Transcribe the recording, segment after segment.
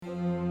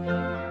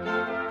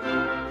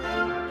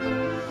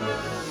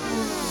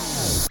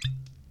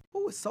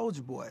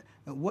Soulja Boy.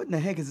 And what in the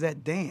heck is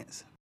that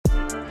dance?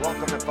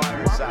 Welcome to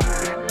Fireside.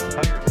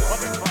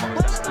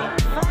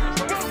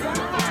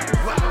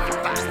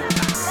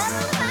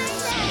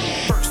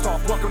 First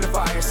off, welcome to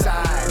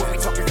Fireside. Where we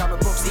talking comic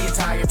books the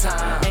entire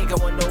time. Ain't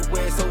going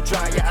nowhere, so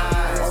dry your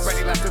eyes.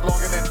 Already lasted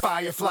longer than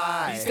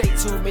Firefly. Stay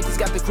tuned, Minty's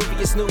got the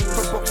grooviest news.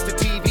 From books to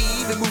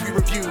TV, the movie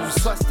reviews.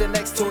 Plus the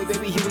next toy,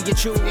 baby, here you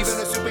choose. Even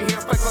a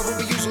superhero fight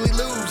club we usually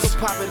lose. So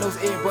pop in those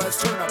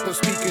earbuds, turn up those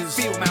speakers.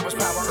 Feel Mama's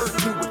power, Earth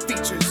 2 with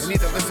features. And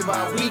either listen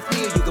by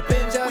weekly or you can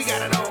binge us. We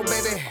got it all,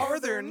 baby. Are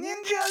there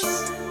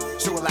ninjas?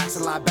 So relax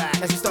and lie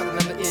back as we start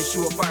another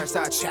issue of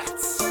Fireside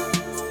Chats.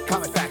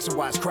 Comic facts and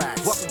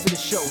wisecracks. Welcome to the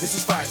show. This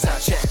is Fireside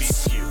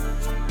Chats.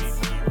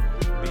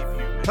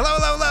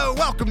 Hello.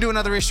 Welcome to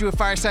another issue of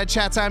Fireside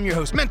Chats. I'm your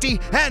host, Menti,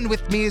 and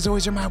with me, as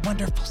always, are my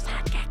wonderful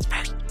sidekicks.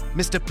 First,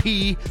 Mr.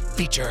 P.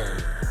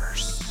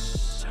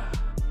 Features.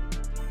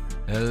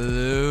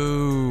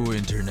 Hello,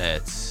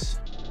 Internet.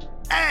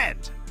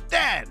 And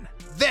then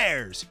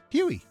there's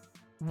Huey.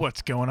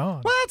 What's going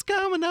on? What's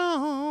going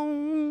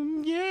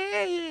on?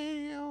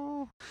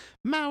 Yeah.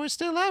 Mauer's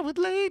still out with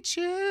late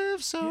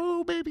shift,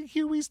 so baby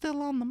Huey's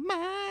still on the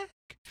mic.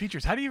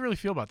 Features, how do you really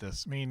feel about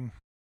this? I mean,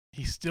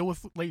 he's still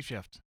with late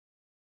shift.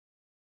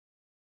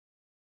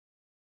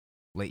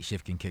 Late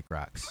shift can kick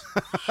rocks.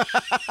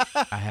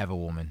 I have a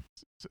woman.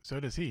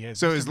 So does he. Yes,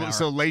 So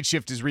late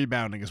shift is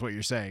rebounding, is what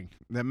you're saying.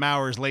 That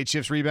Mauer's late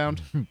shift's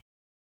rebound?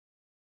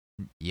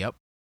 Yep.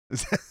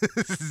 Is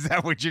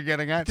that what you're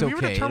getting at? Did we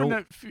ever okay.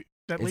 determine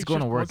that It's late going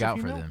to shift work was a out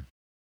for female? them.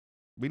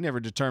 We never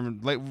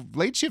determined.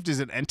 Late shift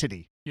is an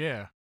entity.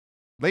 Yeah.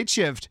 Late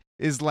shift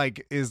is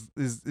like is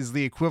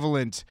the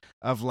equivalent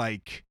of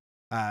like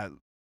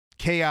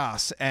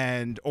chaos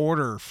and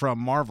order from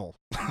Marvel.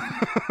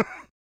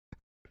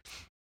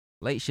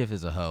 Late shift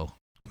is a hoe.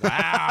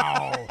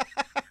 Wow.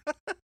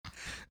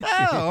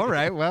 Oh, all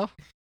right. Well,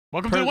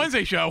 Welcome to the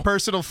Wednesday show.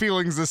 personal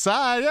feelings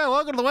aside, yeah.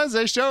 Welcome to the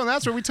Wednesday show, and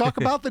that's where we talk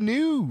about the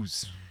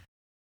news.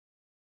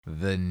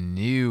 The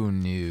new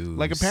news.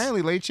 Like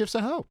apparently, late shift's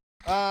a hoe.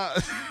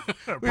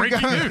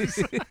 Breaking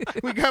news.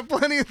 We got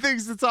plenty of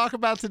things to talk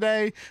about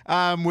today.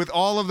 With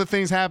all of the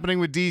things happening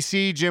with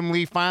DC, Jim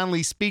Lee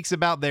finally speaks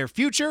about their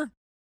future.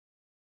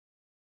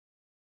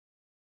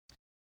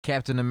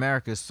 Captain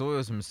America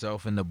soils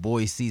himself in The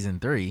Boys Season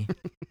 3.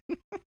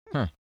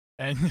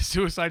 And the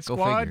Suicide Go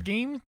Squad figure.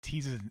 game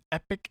teases an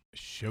epic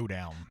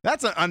showdown.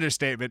 That's an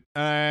understatement.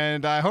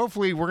 And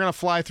hopefully we're going to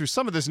fly through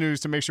some of this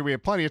news to make sure we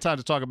have plenty of time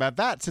to talk about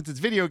that since it's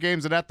video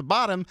games and at the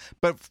bottom.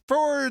 But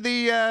for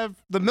the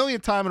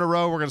millionth time in a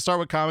row, we're going to start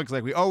with comics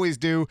like we always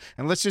do.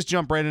 And let's just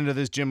jump right into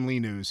this Jim Lee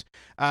news.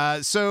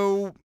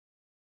 So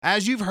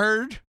as you've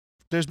heard,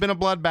 there's been a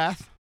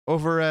bloodbath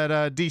over at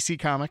DC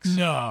Comics.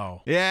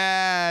 No.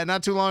 Yeah,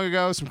 not too long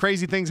ago, some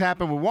crazy things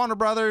happened with Warner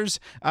Brothers.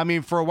 I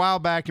mean, for a while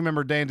back, you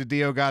remember Dan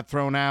DiDio got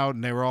thrown out,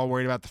 and they were all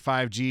worried about the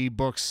 5G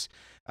books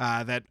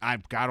that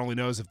God only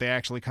knows if they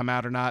actually come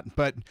out or not.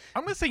 But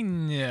I'm going to say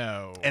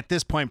no. at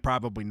this point,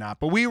 probably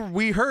not. But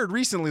we heard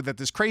recently that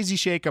this crazy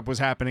shakeup was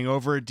happening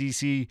over at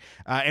DC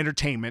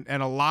Entertainment,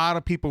 and a lot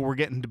of people were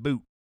getting to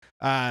boot.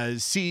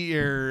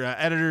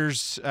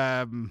 Editors,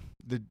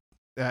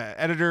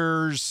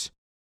 editors,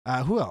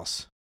 who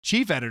else?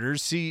 Chief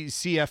editors,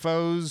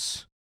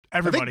 CFOs,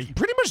 Everybody. I think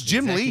pretty much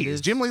Jim Lee. Is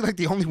Executives. Jim Lee like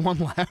the only one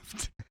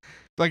left?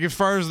 Like as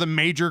far as the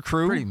major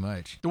crew? Pretty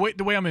much. The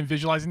way I'm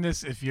visualizing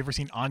this, if you ever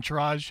seen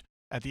Entourage,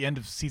 at the end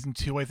of season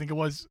 2, I think it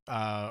was,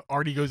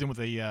 Artie goes in with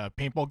a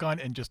paintball gun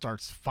and just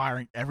starts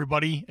firing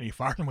everybody, and he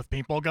fires them with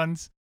paintball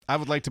guns. I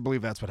would like to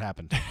believe that's what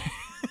happened.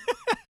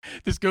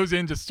 This goes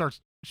in, just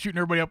starts shooting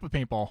everybody up with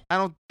paintball. I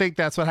don't think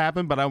that's what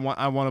happened, but I want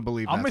to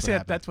believe I'm that's going to say what that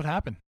happened. that's what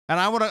happened. And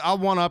I'll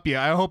one up you.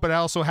 I hope it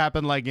also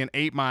happened like in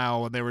 8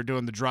 Mile when they were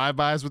doing the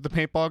drive-bys with the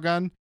paintball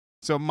gun.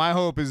 So my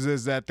hope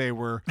is that they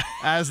were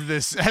as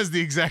the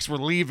execs were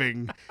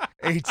leaving,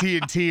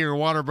 AT&T or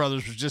Warner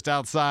Brothers was just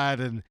outside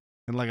and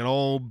like an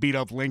old beat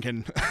up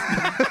Lincoln.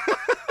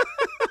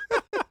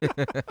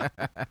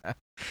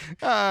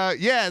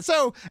 Yeah.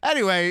 So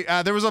anyway,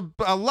 there was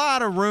a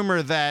lot of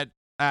rumor that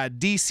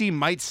DC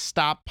might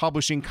stop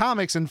publishing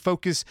comics and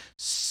focus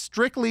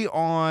strictly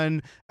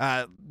on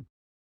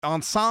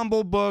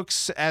ensemble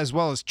books as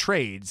well as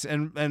trades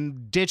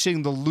and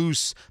ditching the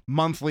loose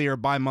monthly or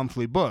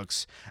bi-monthly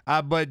books.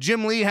 But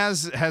Jim Lee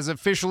has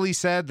officially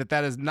said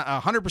that is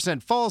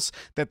 100% false,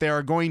 that they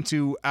are going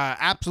to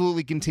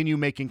absolutely continue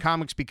making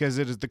comics because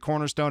it is the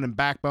cornerstone and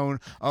backbone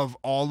of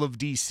all of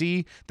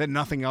DC, that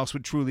nothing else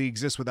would truly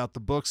exist without the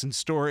books and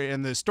story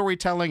and the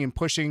storytelling and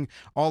pushing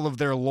all of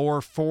their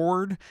lore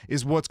forward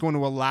is what's going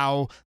to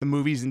allow the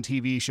movies and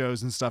TV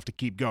shows and stuff to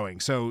keep going.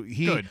 So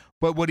Good.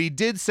 But what he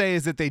did say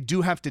is that they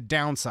do have to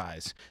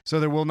downsize. So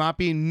there will not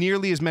be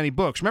nearly as many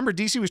books. Remember,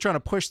 DC was trying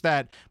to push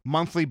that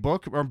monthly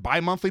book or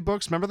bi-monthly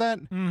books. Remember that?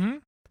 Mm-hmm.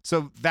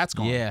 So that's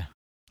gone. Yeah.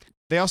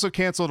 They also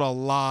canceled a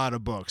lot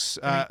of books.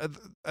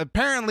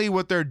 Apparently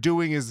what they're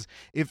doing is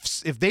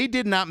if they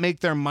did not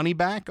make their money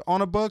back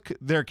on a book,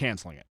 they're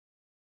canceling it,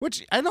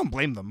 which I don't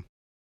blame them.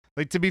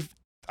 Like, to be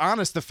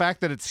honest, the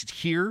fact that it's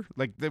here,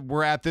 like that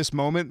we're at this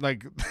moment,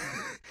 like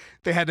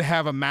they had to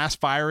have a mass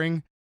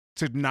firing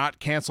to not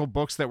cancel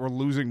books that were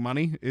losing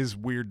money is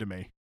weird to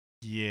me.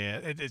 Yeah,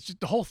 it's just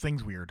the whole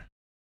thing's weird.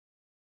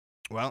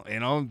 Well,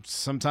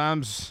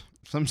 sometimes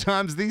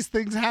these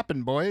things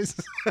happen, boys.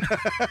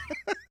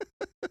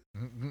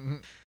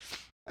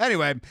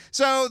 Anyway,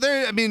 so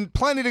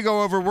plenty to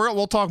go over.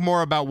 We'll talk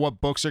more about what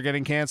books are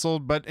getting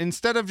canceled, but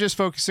instead of just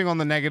focusing on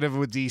the negative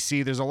with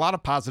DC, there's a lot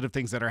of positive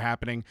things that are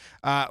happening.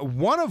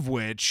 One of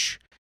which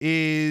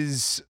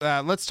is,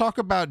 let's talk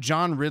about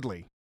John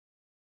Ridley.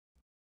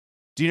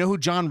 Do you know who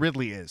John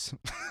Ridley is?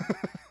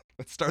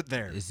 Let's start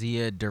there. Is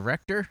he a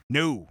director?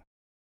 No.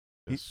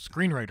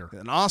 Screenwriter.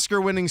 An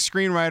Oscar-winning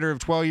screenwriter of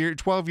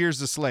 12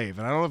 Years a Slave.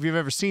 And I don't know if you've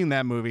ever seen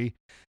that movie.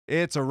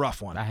 It's a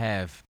rough one. I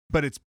have.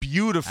 But it's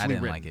beautifully I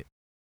didn't written. like it.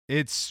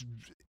 It's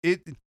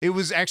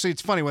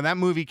funny when that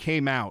movie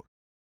came out.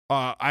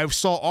 I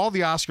saw all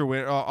the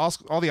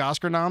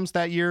Oscar noms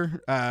that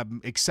year,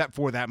 except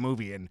for that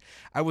movie, and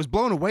I was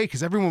blown away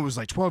because everyone was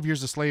like, 12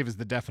 Years a Slave is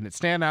the definite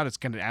standout. It's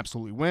going to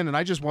absolutely win, and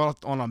I just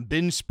went on a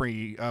binge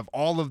spree of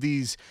all of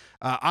these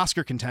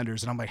Oscar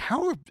contenders, and I'm like,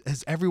 how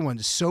is everyone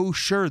so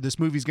sure this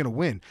movie's going to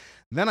win?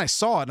 And then I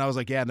saw it, and I was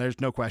like, yeah,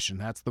 there's no question.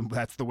 That's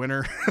the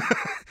winner.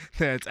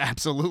 That's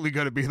absolutely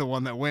going to be the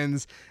one that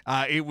wins.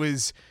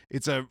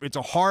 It's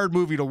a hard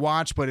movie to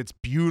watch, but it's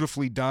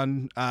beautifully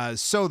done.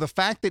 So the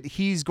fact that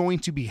he's going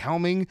to be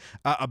helming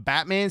a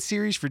Batman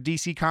series for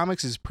DC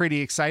Comics is pretty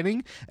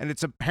exciting, and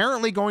it's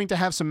apparently going to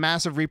have some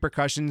massive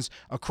repercussions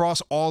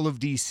across all of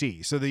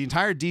DC. So the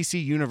entire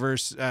DC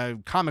universe,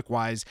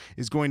 comic-wise,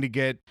 is going to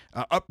get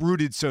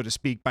uprooted, so to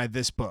speak, by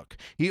this book.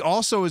 He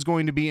also is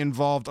going to be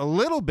involved a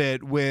little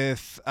bit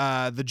with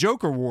the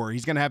Joker War.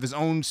 He's going to have his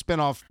own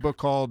spin-off book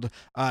called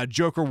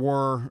Joker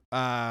War.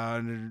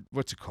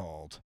 What's it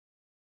called?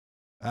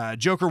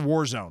 Joker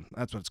Warzone.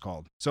 That's what it's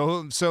called.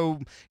 So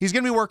he's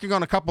going to be working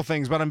on a couple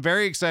things, but I'm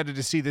very excited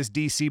to see this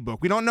DC book.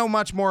 We don't know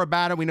much more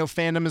about it. We know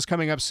Fandom is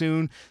coming up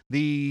soon.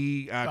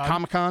 The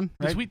Comic-Con,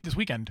 right? This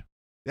weekend.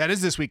 That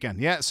is this weekend.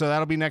 Yeah, so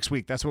that'll be next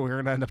week. That's what we're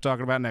going to end up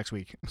talking about next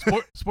week.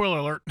 Spoiler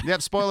alert.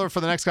 Yep, spoiler for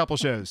the next couple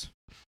shows.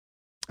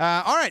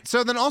 All right,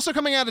 so then also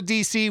coming out of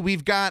DC,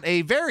 we've got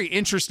a very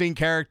interesting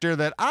character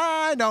that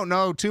I don't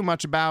know too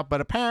much about, but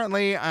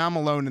apparently I'm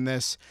alone in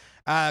this.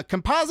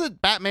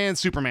 Composite Batman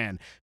Superman.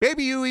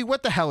 Baby Huey,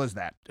 what the hell is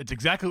that? It's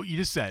exactly what you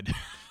just said.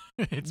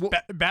 It's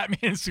Batman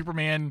and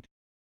Superman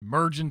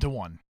merge into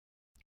one.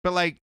 But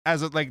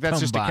that's Combined.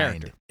 just a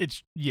character.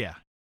 It's, yeah.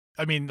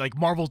 I mean, like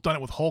Marvel's done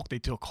it with Hulk. They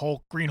took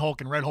Hulk, Green Hulk,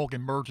 and Red Hulk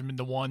and merged them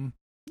into one.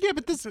 Yeah,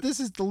 but this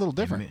is a little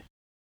different.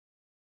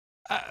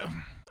 I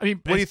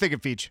mean, What do you think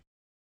of Feach?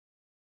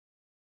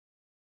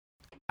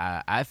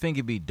 I think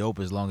it'd be dope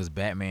as long as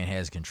Batman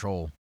has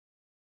control,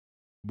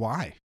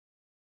 Why?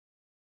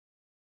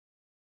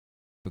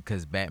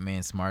 because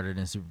Batman's smarter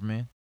than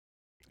Superman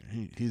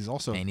He's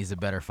also and he's a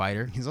better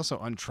fighter. he's also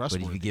But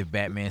untrustworthy. if you give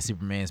Batman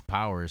Superman's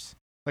powers,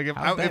 Like if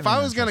How's I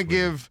Batman was gonna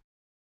untrustworthy?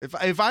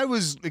 if I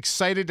was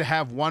excited to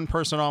have one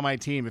person on my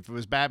team, if it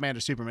was Batman or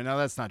Superman, no,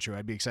 that's not true.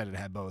 I'd be excited to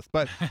have both,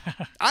 but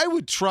I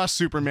would trust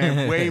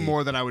Superman way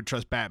more than I would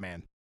trust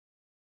Batman.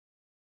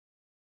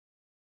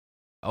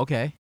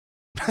 okay.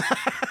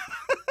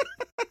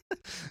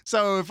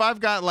 So if I've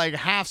got like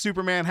half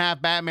Superman,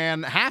 half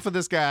Batman, half of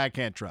this guy I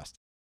can't trust.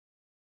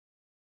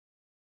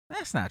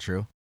 That's not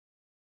true.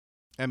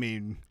 I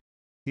mean,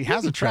 he You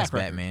has can a track trust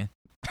record. Batman.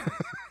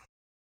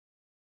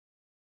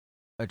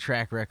 A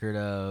track record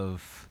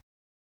of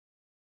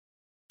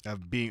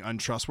Of being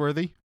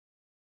untrustworthy.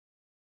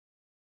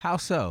 how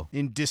so?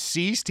 In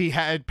Deceased, he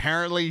had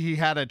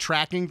a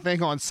tracking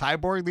thing on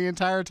Cyborg the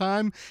entire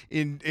time.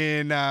 In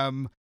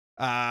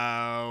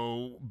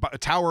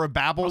Tower of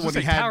Babel, I was when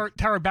gonna he say, had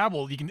Tower of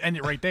Babel, you can end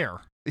it right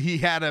there. he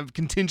had a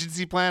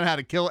contingency plan how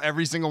to kill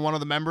every single one of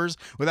the members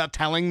without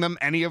telling them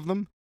any of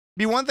them.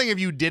 Be one thing if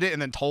you did it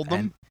and then told them,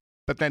 And-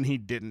 but then he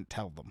didn't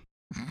tell them.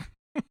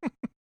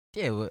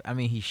 Yeah, well, I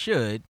mean, he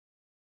should.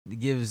 It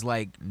gives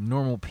like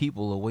normal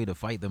people a way to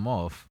fight them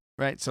off.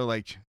 Right? So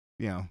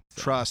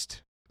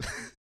trust.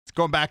 It's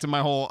going back to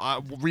my whole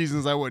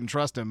reasons I wouldn't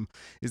trust him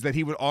is that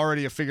he would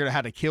already have figured out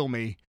how to kill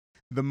me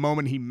the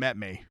moment he met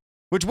me.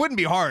 Which wouldn't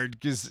be hard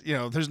because,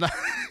 there's not,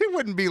 it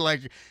wouldn't be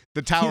like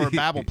the Tower of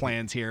Babel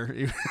plans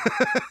here.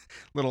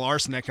 Little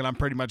arsenic and I'm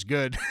pretty much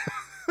good.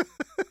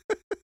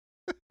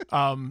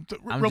 I'm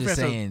Real just fast,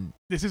 saying.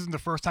 this isn't the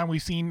first time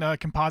we've seen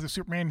composite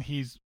Superman.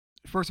 He's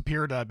first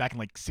appeared back in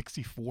like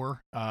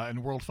 64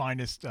 in World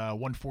Finest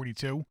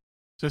 142.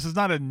 So this is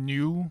not a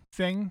new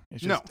thing.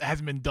 It's just it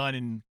hasn't been done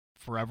in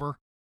forever.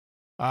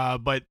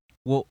 But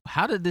Well,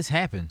 how did this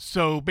happen?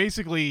 so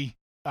basically,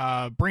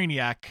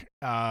 Brainiac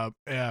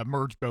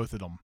merged both of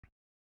them,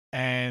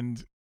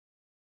 and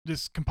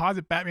this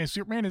composite Batman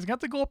Superman has got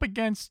to go up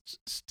against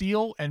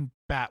Steel and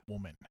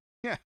Batwoman.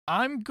 Yeah.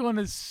 I'm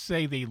gonna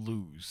say they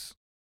lose.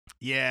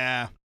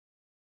 Yeah.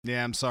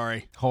 Yeah, I'm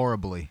sorry.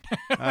 Horribly.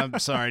 I'm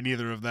sorry,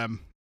 neither of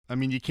them. I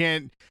mean, you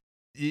can't.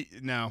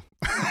 No.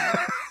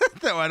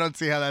 No, I don't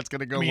see how that's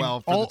going to go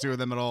well for the two of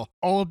them at all.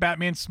 All of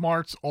Batman's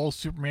smarts, all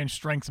Superman's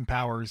strengths and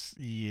powers.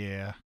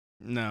 Yeah.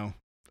 No.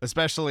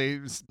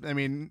 especially. I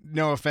mean,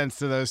 no offense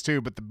to those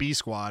two, but the B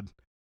Squad.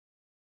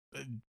 B,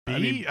 I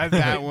mean, I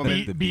think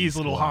Batwoman. The B is a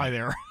little Squad. high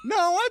there. No,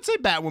 I'd say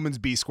Batwoman's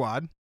B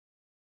Squad.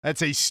 I'd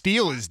say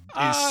Steel is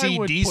I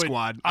would CD put-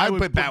 Squad. I I'd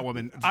would put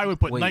Batwoman. I would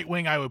put Wait.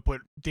 Nightwing. I would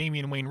put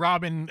Damian Wayne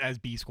Robin as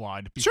B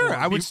Squad. Sure,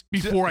 I would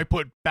before I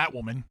put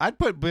Batwoman.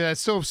 but I'd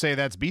still say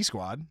that's B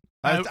Squad.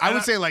 I I-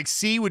 would say like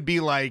C would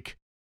be like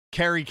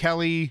Carrie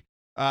Kelly,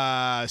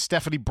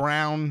 Stephanie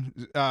Brown,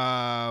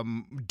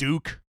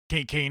 Duke.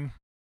 Kane.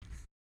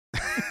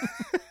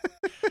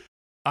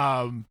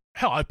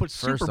 Hell, I put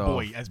First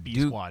Superboy off, as B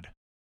Duke- Squad.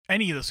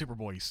 Any of the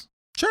Superboys.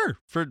 Sure,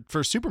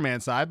 for Superman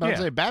side, but I'd Yeah.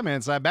 say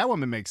Batman side,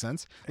 Batwoman makes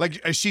sense.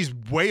 Like she's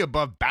way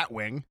above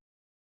Batwing.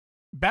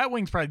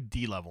 Batwing's probably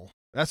D level.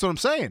 That's what I'm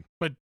saying.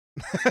 But-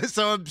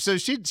 so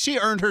she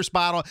earned her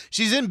spot.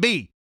 She's in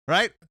B,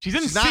 right? She's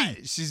in She's C.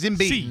 not. She's in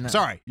B. C. No.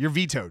 Sorry, you're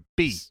vetoed.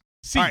 B.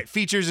 C. All right,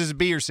 features is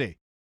B or C.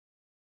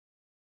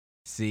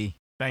 C.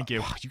 Thank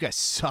you. Oh, you guys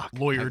suck.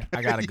 Lawyered.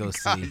 I gotta go You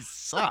C. guys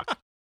suck.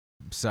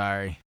 I'm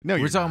sorry. No, we're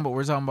you're talking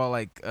not. about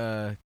like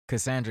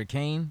Cassandra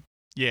Cain,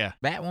 Yeah.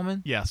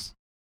 Batwoman. Yes.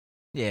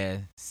 Yeah,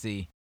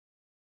 C.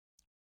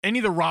 Any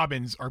of the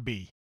Robins are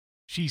B.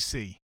 She's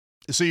C.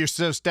 So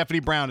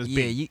Stephanie Brown is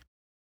Yeah, B.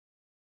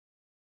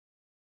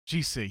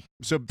 She's C.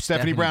 So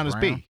Stephanie Brown is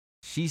B.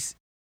 She's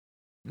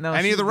no.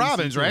 Any she's of the DC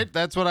Robins, too. right?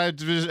 That's what I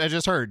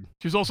just heard.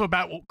 She's also a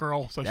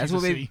Batgirl, so That's she's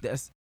what a they. C.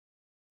 That's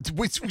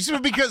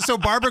So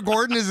Barbara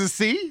Gordon is a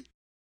C?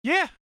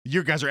 Yeah.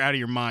 You guys are out of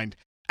your mind.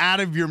 Out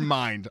of your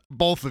mind,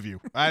 both of you.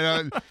 I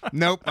don't.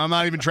 Nope, I'm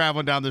not even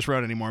traveling down this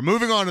road anymore.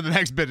 Moving on to the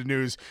next bit of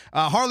news.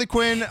 Harley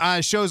Quinn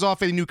shows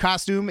off a new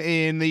costume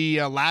in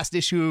the last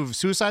issue of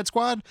Suicide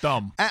Squad.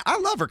 Dumb. I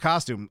love her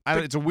costume.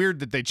 It's weird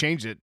that they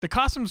changed it. The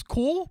costume's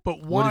cool, but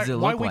What why does it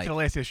why look wait like? till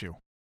the last issue?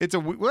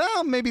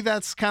 Well, maybe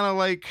that's kind of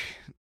like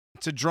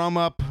to drum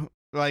up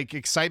like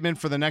excitement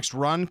for the next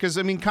run, because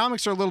I mean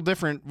comics are a little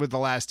different with the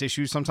last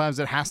issue. Sometimes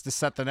it has to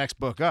set the next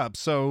book up.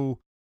 So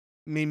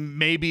I mean,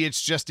 maybe it's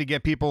just to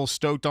get people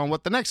stoked on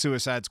what the next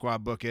Suicide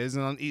Squad book is,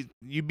 and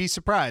you'd be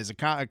surprised.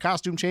 A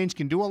costume change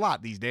can do a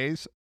lot these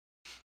days.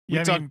 We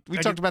Yeah, I talked, mean, we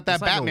I talked get- about that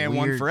it's like a Batman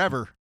one weird-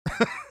 forever.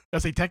 I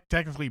say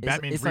technically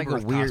Batman's it's like a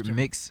Rebirth weird costume.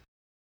 mix.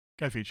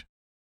 Go ahead, Feach.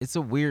 It's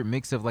a weird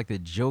mix of like the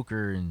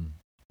Joker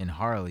and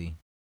Harley.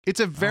 It's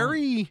a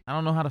very, I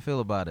don't know how to feel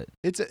about it.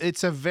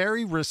 it's a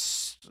very,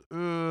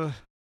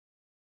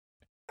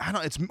 I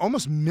don't. It's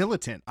almost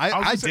militant. was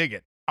I gonna say- dig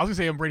it. I was gonna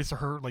say I'm ready to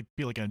her like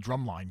be like in a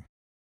drum line.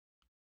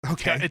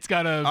 Okay. It's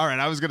got a All right,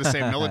 I was gonna say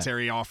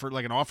military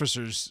like an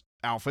officer's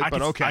outfit, I but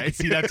could- okay, I could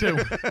see that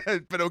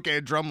too. But okay,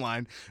 a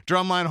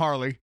drumline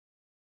Harley.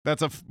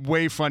 That's a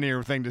way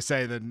funnier thing to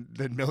say than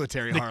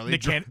military Harley.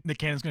 Nick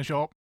Cannon's gonna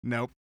show up.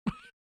 Nope,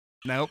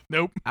 nope.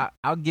 Nope.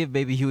 I'll give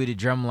Baby Huey the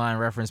drumline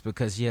reference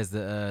because she has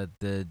the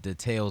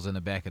tails in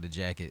the back of the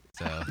jacket,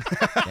 so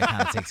that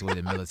kind of takes away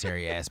the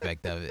military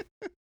aspect of it.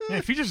 Yeah,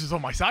 Features is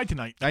on my side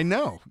tonight. I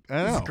know.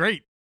 This is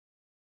great.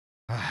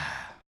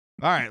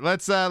 All right,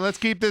 let's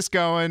keep this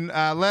going.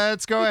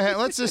 Let's go ahead.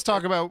 Let's just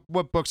talk about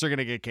what books are going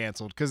to get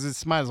canceled because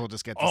it might as well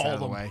just get this All out of of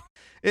the them. way.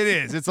 It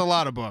is. It's a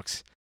lot of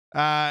books.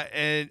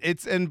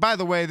 And by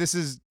the way, this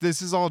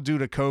is all due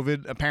to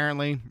COVID.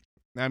 Apparently,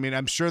 I mean,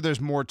 I'm sure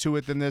there's more to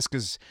it than this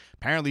because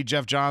apparently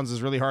Jeff Johns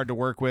is really hard to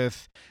work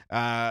with.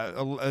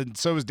 And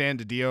so is Dan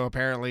DiDio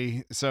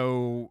apparently.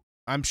 So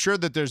I'm sure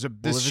that there's this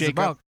if it's shakeup.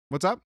 about-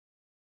 What's up?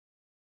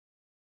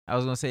 I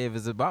was gonna say if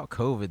it's about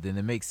COVID, then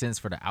it makes sense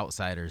for the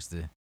outsiders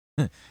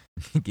to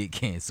get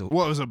canceled.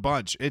 Well, it was a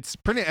bunch. It's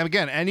pretty,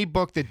 again, any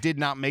book that did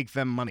not make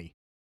them money.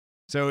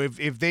 So if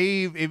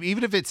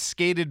even if it's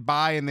skated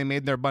by and they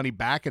made their money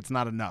back, it's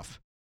not enough.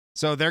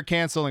 So they're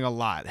canceling a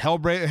lot.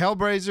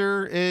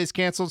 Hellblazer is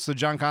canceled. So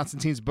John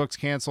Constantine's book's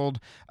canceled.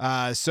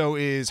 So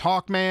is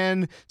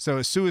Hawkman. So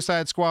is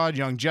Suicide Squad,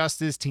 Young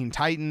Justice, Teen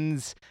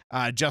Titans,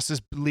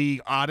 Justice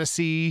League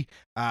Odyssey,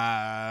 what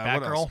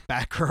else?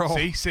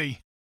 Batgirl. See.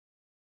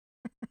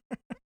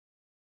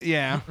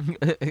 Yeah.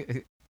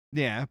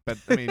 Yeah, but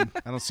I mean,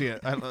 I don't see it.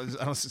 I don't,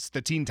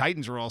 the Teen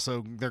Titans are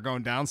also they're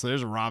going down. So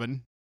there's a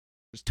Robin.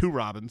 There's two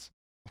Robins.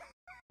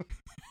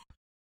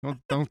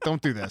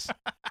 Don't do this.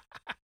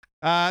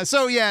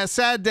 So yeah,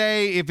 sad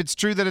day. If it's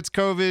true that it's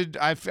COVID,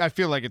 I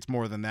feel like it's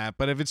more than that.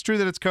 But if it's true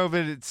that it's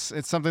COVID,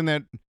 it's something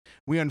that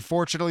we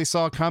unfortunately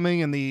saw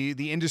coming, and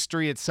the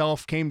industry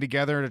itself came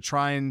together to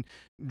try and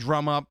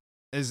drum up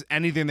as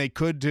anything they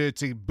could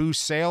to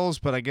boost sales.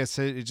 But I guess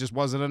it just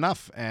wasn't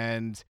enough,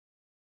 and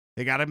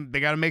they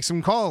gotta make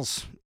some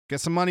calls, get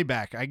some money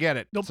back. I get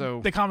it. Nope,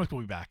 So the comics will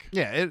be back.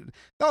 yeah,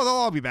 they'll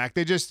all be back.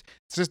 It's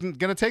just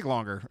gonna take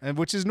longer, and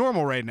which is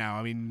normal right now.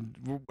 I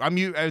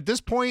mean, at this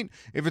point,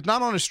 if it's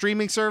not on a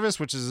streaming service,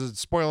 which is a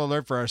spoiler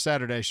alert for our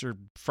Friday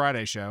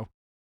show,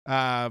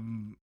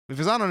 if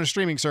it's not on a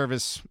streaming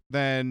service,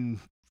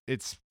 then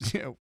it's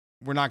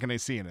we're not gonna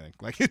see anything.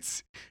 Like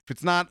if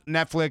it's not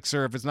Netflix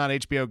or if it's not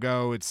HBO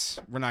Go,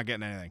 we're not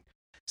getting anything.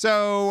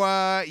 So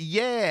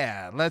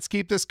yeah, let's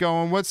keep this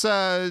going. What's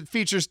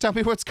features? Tell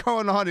me what's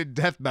going on in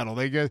death metal.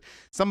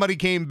 Somebody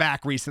came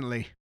back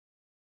recently.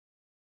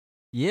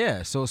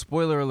 Yeah, so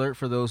spoiler alert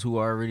for those who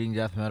are reading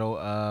Death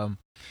Metal.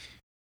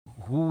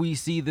 Who we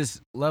see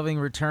this loving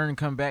return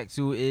come back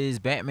to is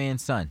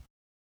Batman's son.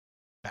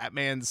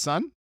 Batman's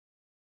son?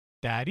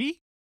 Daddy?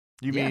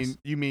 Yes.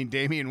 You mean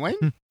Damian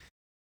Wayne?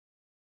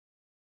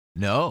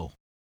 No.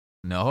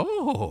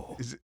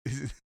 Is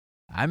it,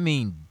 I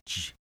mean,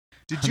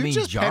 did I you mean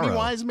just Jarro.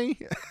 Pennywise me?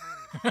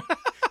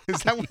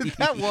 Is that what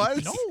that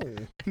was?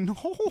 No.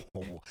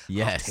 No.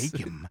 Yes. I'll take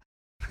him.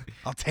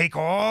 I'll take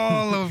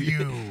all of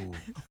you.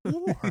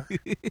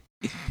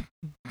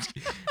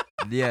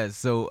 Yeah,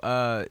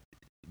 so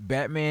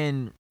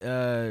Batman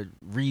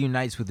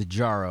reunites with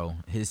Jarro,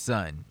 his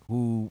son,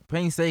 who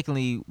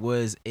painstakingly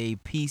was a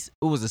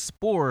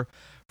spore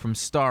from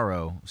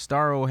Starro.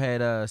 Starro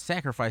had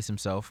sacrificed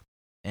himself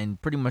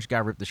and pretty much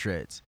got ripped to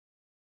shreds.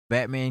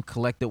 Batman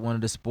collected one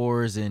of the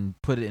spores and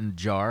put it in a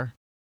jar.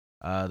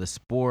 The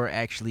spore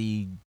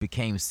actually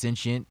became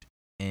sentient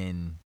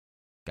and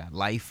got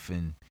life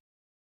and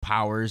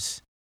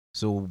powers.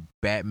 So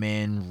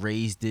Batman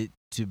raised it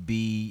to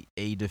be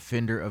a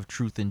defender of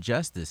truth and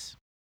justice.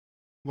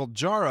 Well,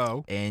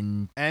 Jarro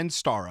And and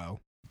Starro,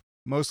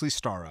 mostly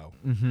Starro,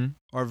 mm-hmm.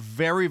 are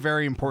very,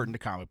 very important to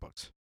comic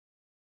books.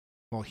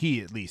 Well,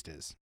 he at least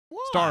is.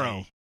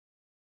 Starro.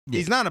 Yeah.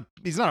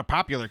 He's not a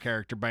popular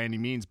character by any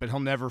means, but he'll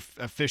never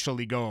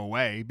officially go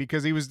away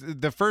because he was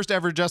the first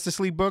ever Justice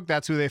League book.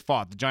 That's who they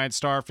fought, the giant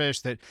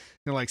starfish that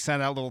like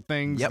send out little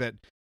things that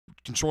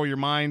control your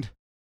mind.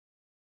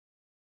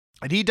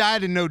 And he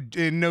died in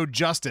no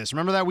justice.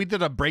 Remember that we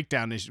did a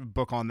breakdown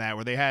book on that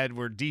where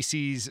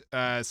DC's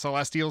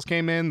Celestials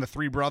came in, the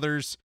three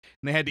brothers,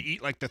 and they had to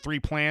eat like the three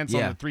plants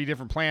on the three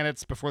different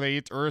planets before they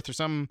ate Earth or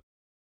something.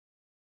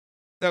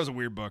 That was a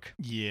weird book.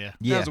 Yeah.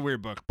 That was a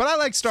weird book. But I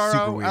like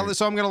Starro,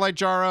 so I'm going to like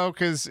Jarro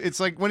because it's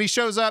like when he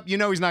shows up, you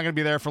know he's not going to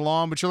be there for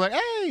long, but you're like,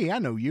 hey, I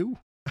know you.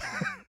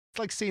 It's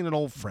like seeing an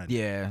old friend.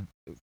 Yeah.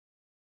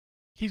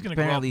 He's going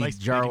to Apparently, grow up nice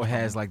Jarro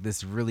has like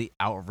this really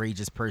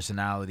outrageous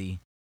personality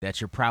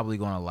that you're probably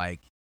going to like.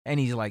 And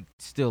he's like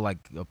still like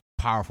a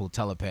powerful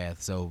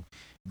telepath. So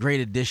great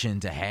addition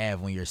to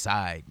have on your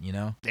side, you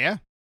know? Yeah.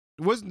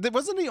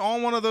 Wasn't he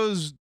on one of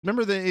those?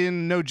 Remember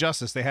in No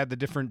Justice, they had the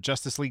different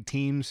Justice League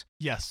teams?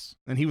 Yes.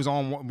 And he was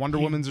on Wonder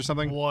Woman's or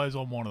something? He was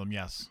on one of them,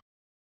 yes.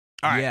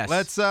 All right,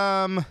 yes.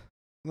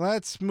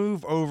 let's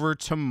move over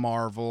to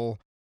Marvel.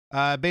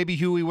 Baby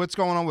Huey, what's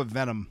going on with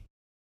Venom?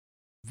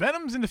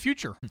 Venom's in the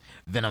future.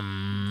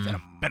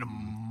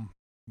 Venom.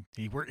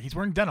 He's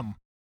wearing denim.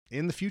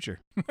 In the future.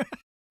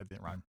 That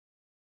didn't rhyme.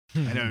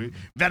 I know.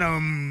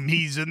 Venom,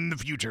 he's in the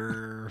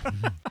future.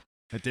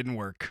 That didn't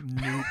work.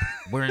 Nope.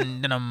 We're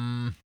in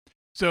Venom.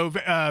 So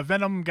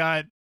Venom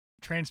got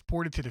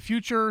transported to the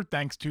future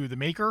thanks to the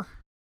Maker.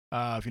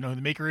 If you know who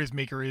the Maker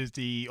is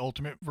the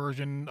ultimate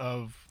version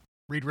of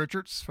Reed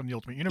Richards from the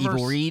Ultimate Universe.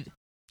 Evil Reed.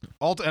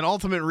 And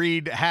Ultimate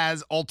Reed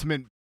has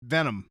Ultimate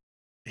Venom.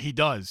 He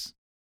does.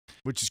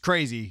 Which is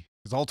crazy,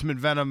 because Ultimate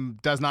Venom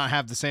does not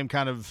have the same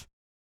kind of,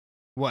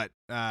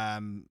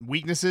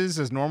 weaknesses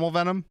as normal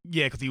Venom?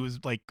 Yeah, because he was,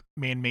 like,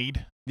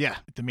 man-made. Yeah.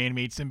 The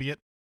man-made symbiote.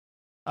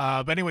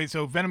 But anyway,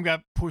 so Venom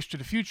got pushed to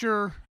the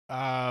future.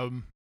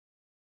 And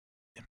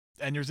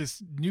there's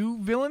this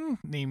new villain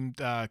named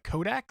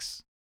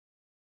Codax.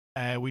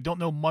 We don't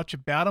know much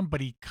about him,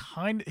 but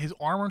his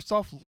armor and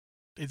stuff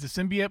is a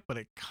symbiote, but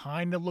it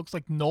kind of looks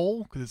like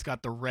Null because it's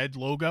got the red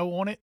logo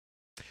on it.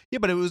 Yeah,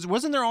 but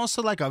wasn't there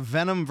also like a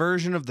Venom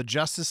version of the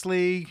Justice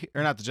League,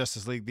 or not the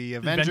Justice League, the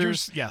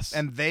Avengers? Yes.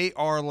 And they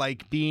are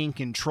like being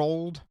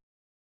controlled.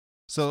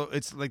 So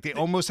it's like they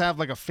almost have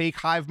like a fake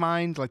hive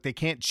mind, like they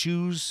can't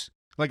choose.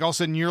 Like all of a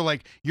sudden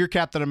you're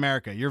Captain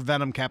America. You're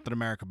Venom Captain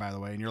America, by the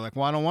way. And you're like,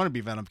 well, I don't want to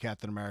be Venom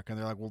Captain America. And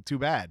they're like, well, too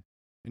bad.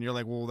 And you're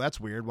like, well, that's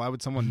weird. Why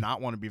would someone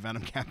not want to be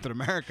Venom Captain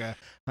America?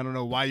 I don't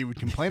know why you would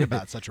complain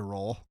about such a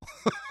role.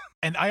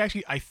 And I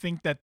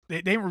think that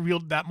they haven't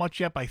revealed that much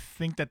yet, but I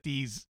think that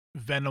these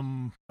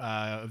Venom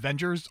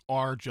Avengers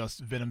are just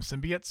Venom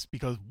symbiotes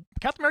because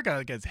Captain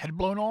America gets head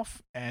blown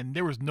off and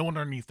there was no one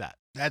underneath that.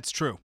 That's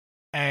true.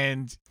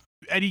 And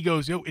Eddie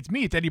goes, yo, it's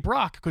me, it's Eddie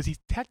Brock, because he's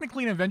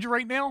technically an Avenger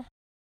right now.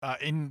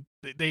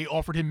 They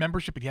offered him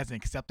membership, but he hasn't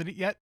accepted it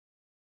yet.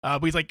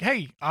 But he's like,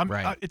 hey,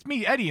 it's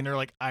me, Eddie. And they're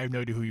like, I have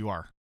no idea who you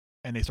are.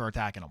 And they start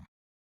attacking him.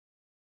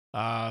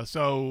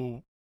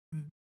 Well,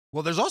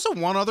 there's also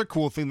one other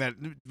cool thing that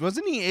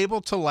wasn't he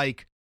able to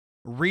like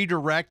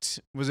redirect?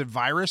 Was it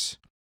Virus?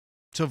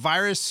 So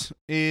Virus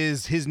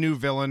is his new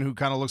villain who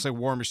kind of looks like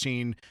War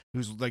Machine,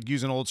 who's like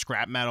using old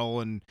scrap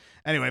metal. And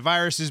anyway,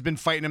 Virus has been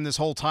fighting him this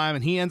whole time,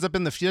 and doesn't he end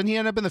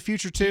up in the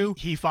future too?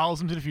 He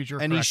follows him to the future,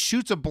 and correct. He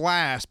shoots a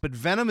blast, but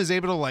Venom is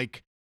able to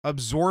like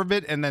absorb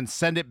it and then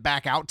send it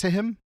back out to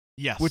him.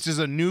 Yes, which is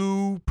a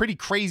pretty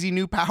crazy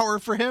new power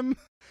for him.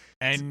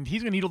 And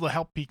he's gonna need all the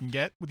help he can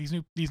get with these.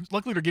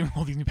 Luckily, they're giving him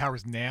all these new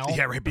powers now.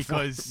 Yeah, right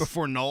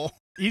before Null.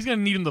 He's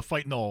gonna need him to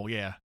fight Null.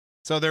 Yeah.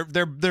 So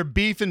they're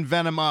beefing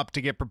Venom up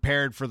to get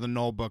prepared for the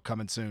Null book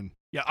coming soon.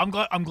 Yeah, I'm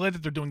glad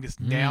that they're doing this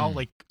now,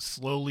 like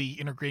slowly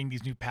integrating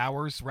these new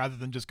powers rather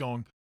than just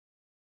going,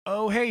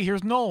 oh, hey,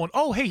 here's Nolan.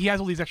 Oh, hey, he has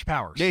all these extra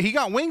powers. Yeah, he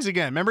got wings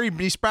again. Remember,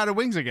 he sprouted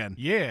wings again.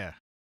 Yeah.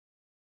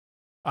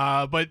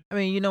 But I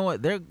mean, you know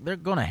what? They're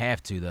gonna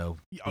have to though.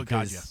 oh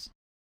god, yes.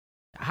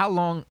 How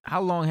long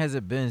has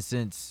it been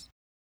since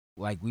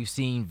like we've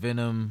seen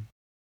Venom,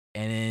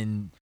 and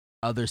then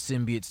other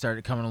symbiotes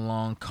started coming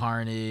along,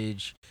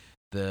 Carnage,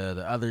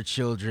 the other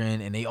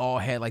children, and they all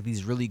had like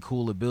these really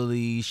cool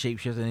abilities,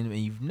 shapeshifting, and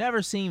you've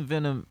never seen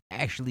Venom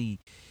actually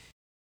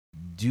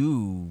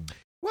do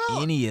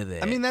any of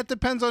that. I mean, that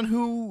depends on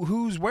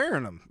who's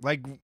wearing them.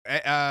 Like,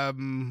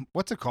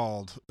 what's it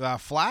called?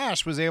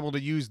 Flash was able to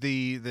use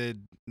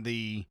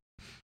the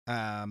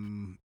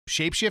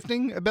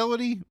shape-shifting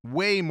ability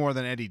way more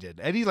than Eddie did.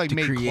 Eddie like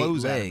made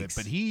clothes out of it,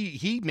 but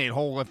he made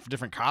whole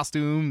different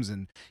costumes,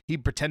 and he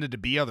pretended to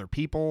be other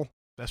people.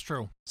 That's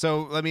true.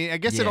 So, I mean, I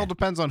guess it all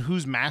depends on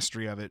whose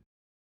mastery of it.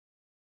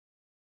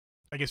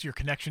 I guess your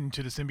connection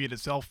to the symbiote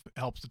itself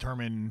helps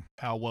determine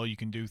how well you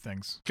can do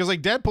things. Because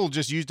like Deadpool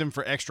just used him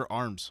for extra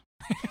arms.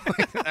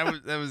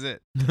 that was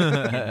it.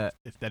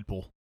 It's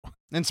Deadpool.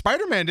 And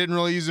Spider-Man didn't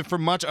really use it for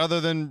much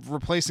other than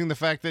replacing the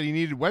fact that he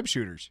needed web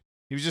shooters.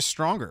 He was just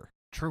stronger.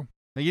 True.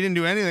 Like, he didn't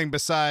do anything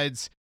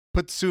besides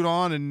put the suit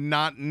on and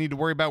not need to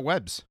worry about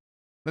webs.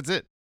 That's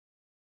it.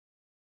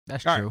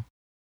 That's all true. Right.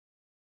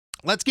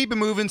 Let's keep it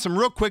moving. Some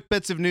real quick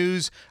bits of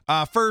news.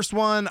 First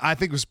one I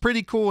think was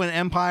pretty cool in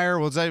Empire.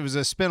 Well, it was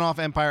a spin-off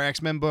Empire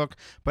X-Men book,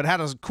 but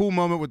had a cool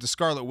moment with the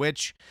Scarlet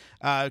Witch.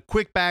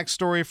 Quick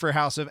backstory for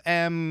House of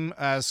M.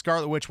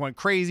 Scarlet Witch went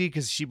crazy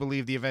because she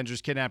believed the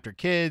Avengers kidnapped her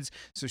kids,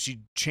 so she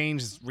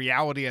changed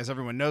reality as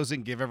everyone knows it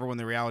and gave everyone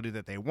the reality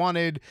that they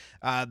wanted.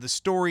 The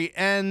story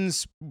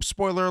ends,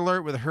 spoiler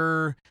alert, with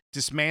her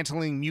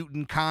dismantling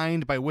mutant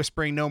kind by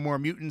whispering no more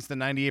mutants. The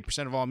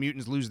 98% of all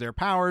mutants lose their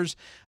powers.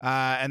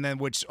 And then,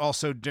 which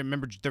also,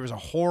 remember, there was a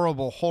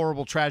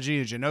horrible tragedy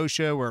in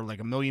Genosha where like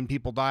 1 million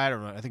people died,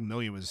 or I think 1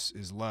 million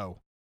is low.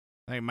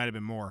 I think it might have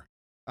been more.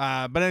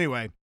 But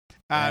anyway,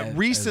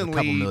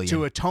 recently,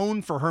 to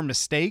atone for her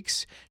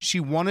mistakes,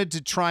 she wanted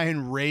to try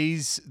and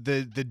raise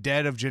the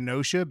dead of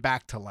Genosha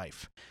back to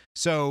life.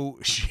 So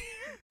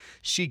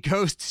she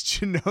goes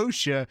to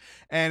Genosha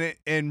and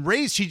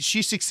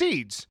she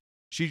succeeds.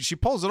 She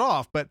pulls it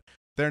off, but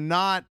they're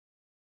not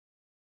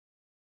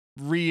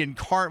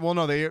reincarnated. Well,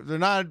 no, they're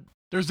not.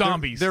 They're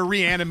zombies. They're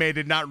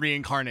reanimated, not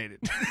reincarnated.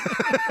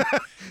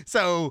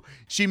 So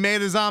she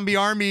made a zombie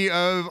army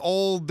of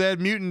old dead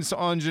mutants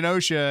on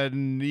Genosha,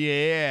 and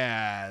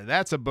yeah,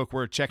 that's a book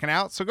worth checking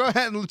out. So go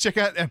ahead and check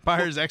out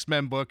Empire's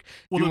X-Men book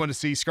if you want to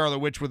see Scarlet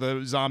Witch with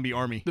a zombie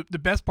army. The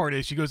best part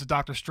is she goes to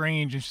Doctor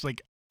Strange, and she's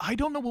like, I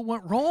don't know what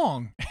went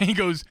wrong. And he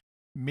goes,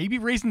 maybe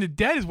raising the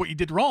dead is what you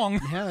did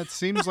wrong. Yeah, it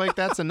seems like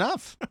that's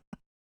enough.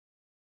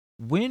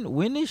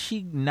 When is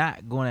she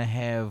not going to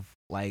have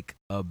like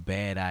a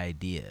bad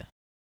idea?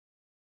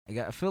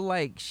 Like, I feel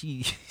like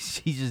she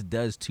just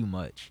does too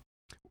much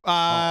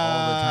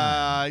all the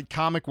time.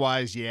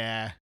 Comic-wise,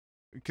 yeah.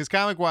 Because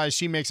comic-wise,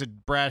 she makes a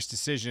brash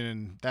decision,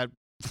 and that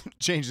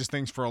changes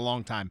things for a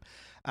long time.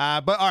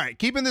 But all right,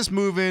 keeping this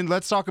moving,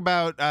 let's talk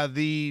about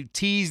the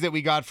tease that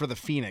we got for the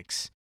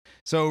Phoenix.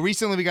 So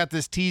recently we got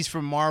this tease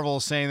from Marvel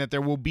saying that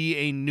there will be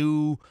a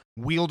new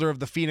wielder of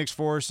the Phoenix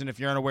Force. And if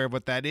you're unaware of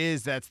what that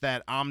is, that's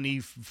that Omni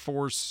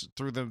Force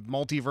through the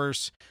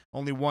multiverse.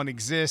 Only one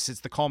exists.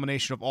 It's the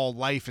culmination of all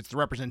life. It's the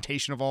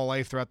representation of all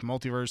life throughout the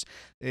multiverse.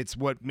 It's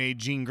what made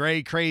Jean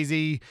Grey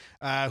crazy.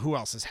 Who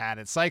else has had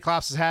it?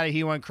 Cyclops has had it.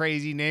 He went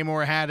crazy.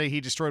 Namor had it. He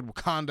destroyed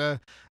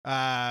Wakanda.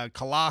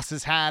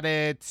 Colossus had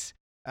it.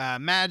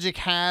 Magic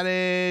had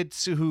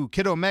it.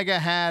 Kid Omega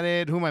had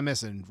it. Who am I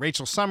missing?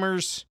 Rachel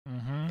Summers.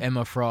 Mm-hmm.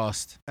 Emma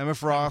Frost,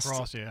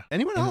 yeah.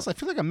 Anyone else? I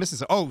feel like I'm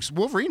missing. Oh,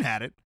 Wolverine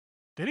had it.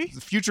 Did he?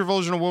 The future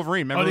version of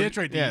Wolverine. Remember? Oh, that's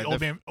right. Yeah,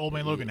 old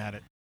man Logan had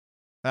it.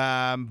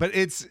 But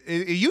it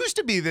used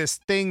to be this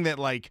thing that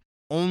like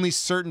only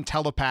certain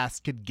telepaths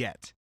could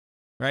get,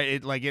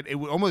 right? It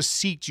almost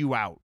seeked you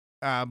out.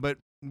 But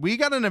we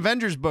got an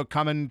Avengers book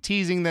coming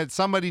teasing that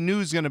somebody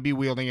new is going to be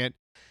wielding it,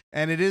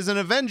 and it is an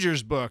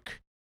Avengers book.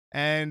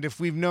 And if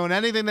we've known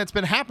anything that's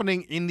been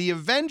happening in the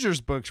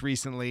Avengers books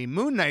recently,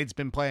 Moon Knight's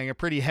been playing a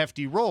pretty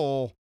hefty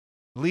role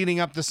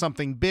leading up to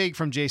something big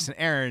from Jason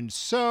Aaron.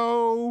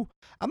 So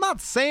I'm not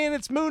saying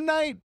it's Moon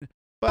Knight,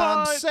 but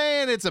I'm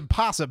saying it's a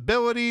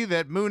possibility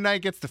that Moon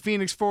Knight gets the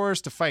Phoenix Force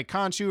to fight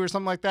Khonshu or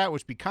something like that,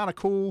 which would be kind of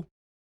cool.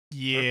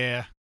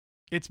 Yeah,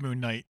 it's Moon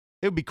Knight.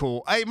 It would be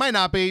cool. It might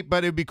not be,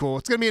 but it would be cool.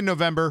 It's going to be in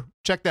November.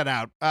 Check that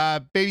out.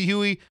 Baby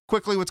Huey,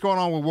 quickly, what's going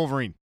on with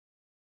Wolverine?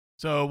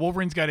 So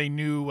Wolverine's got a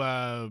new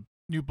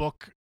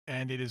book,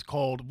 and it is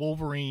called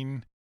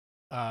Wolverine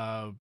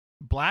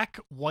Black,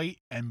 White,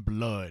 and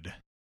Blood.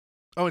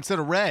 Oh, instead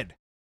of red.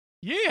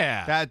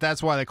 Yeah.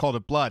 That's why they called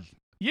it Blood.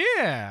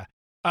 Yeah.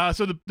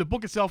 So the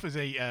book itself is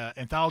a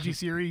anthology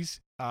series,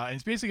 and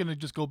it's basically going to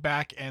just go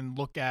back and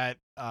look at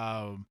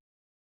some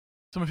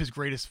of his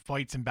greatest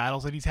fights and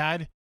battles that he's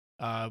had.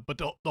 But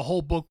the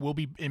whole book will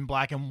be in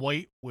black and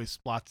white with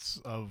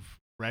spots of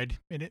red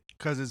in it.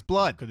 Because it's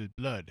blood. Because it's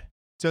blood.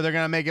 So they're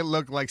going to make it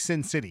look like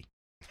Sin City.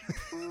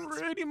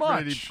 Pretty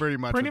much. Pretty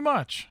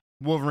much.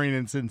 Wolverine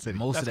in Sin City.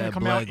 Most That's of gonna that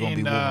come blood out gonna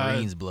be in,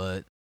 Wolverine's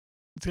blood.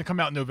 It's gonna come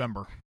out in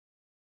November.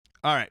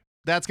 All right.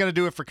 That's going to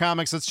do it for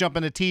comics. Let's jump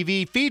into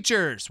TV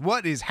features.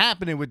 What is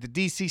happening with the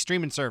DC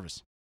streaming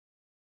service?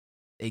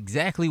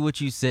 Exactly what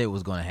you said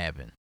was going to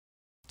happen.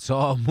 It's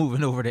all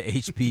moving over to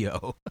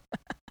HBO.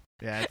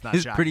 Yeah, it's not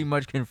It's shocking. pretty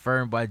much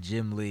confirmed by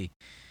Jim Lee.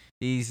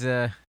 He's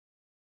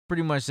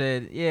pretty much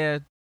said, yeah,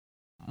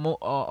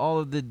 all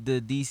of the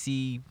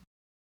DC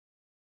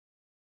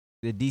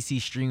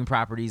streaming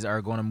properties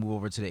are going to move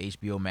over to the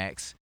HBO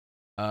Max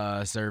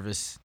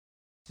service.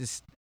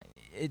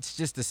 It's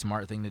just a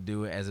smart thing to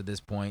do as of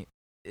this point.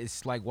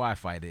 It's like, why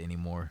fight it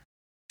anymore?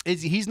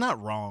 He's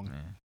not wrong.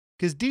 Man.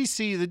 Because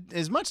DC,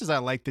 as much as I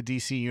like the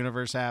DC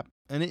Universe app,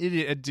 and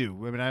I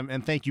do, I mean,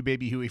 and thank you,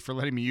 Baby Huey, for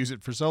letting me use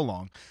it for so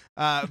long.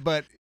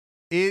 But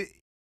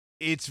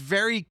it's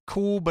very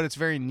cool, but it's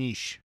very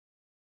niche.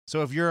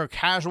 So if you're a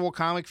casual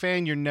comic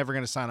fan, you're never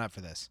going to sign up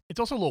for this. It's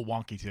also a little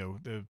wonky too,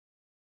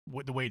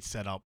 the way it's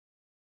set up.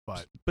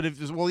 But but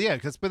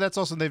that's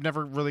also they've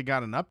never really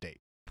got an update.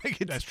 Like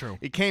that's true.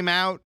 It came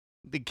out.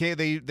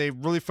 They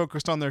really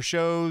focused on their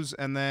shows,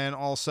 and then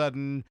all of a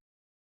sudden,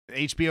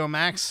 HBO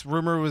Max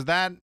rumor was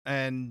that,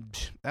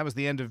 and that was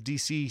the end of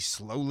DC.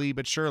 Slowly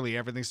but surely,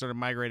 everything started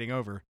migrating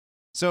over.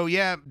 So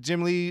yeah,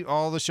 Jim Lee,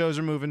 all the shows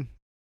are moving.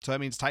 So that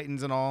means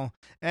Titans and all.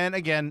 And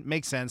again,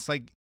 makes sense.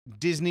 Like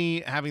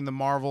Disney having the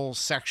Marvel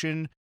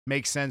section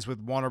makes sense with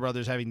Warner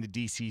Brothers having the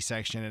DC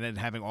section and then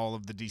having all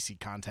of the DC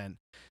content.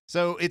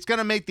 So it's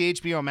gonna make the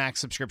HBO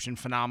Max subscription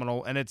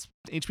phenomenal, and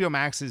HBO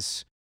Max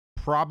is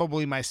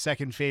probably my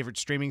second favorite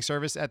streaming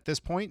service at this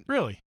point.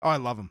 Really? Oh, I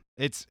love them.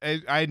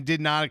 I did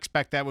not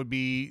expect that would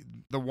be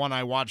the one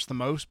I watched the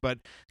most, but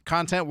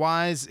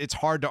content-wise, it's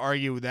hard to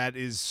argue that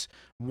is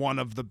one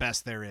of the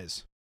best there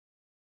is.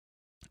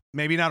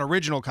 Maybe not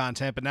original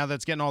content, but now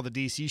that's getting all the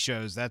DC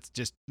shows, that's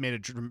just made a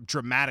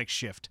dramatic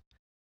shift.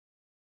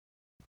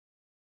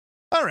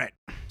 All right.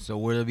 So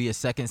will there be a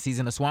second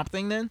season of Swamp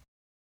Thing then?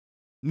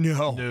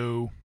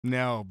 No.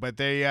 But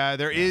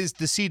there is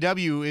the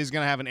CW is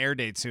going to have an air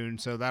date soon,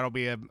 so that'll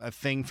be a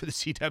thing for the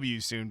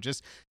CW soon.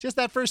 Just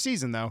that first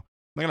season though.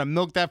 They're going to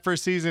milk that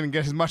first season and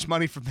get as much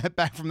money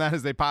back from that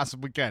as they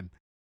possibly can.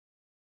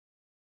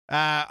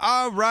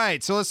 All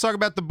right, so let's talk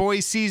about The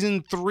Boys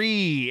season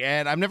 3.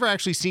 And I've never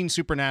actually seen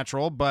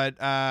Supernatural, but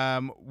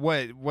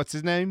what's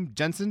his name?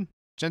 Jensen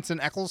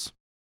Ackles?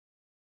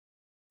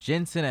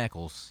 Jensen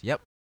Ackles.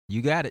 Yep,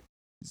 you got it.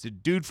 He's a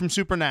dude from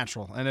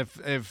Supernatural. And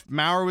if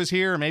Maurer was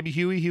here, or maybe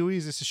Huey,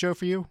 is this a show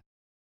for you?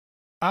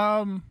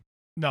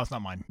 No, it's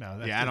not mine. No,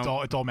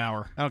 it's all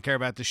Maurer. I don't care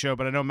about the show,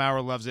 but I know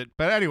Maurer loves it.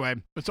 But anyway.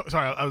 But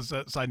sorry, I was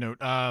side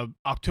note.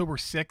 October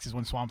 6th is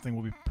when Swamp Thing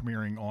will be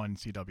premiering on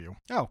CW.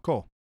 Oh,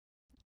 cool.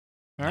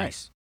 All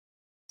nice.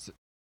 Right.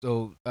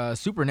 So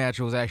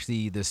Supernatural is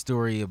actually the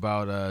story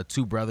about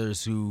two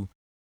brothers who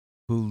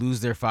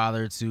lose their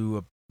father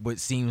to what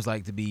seems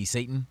like to be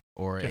Satan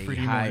or Jeffrey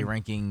a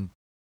high-ranking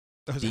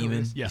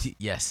demon. Yes.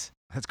 Yes.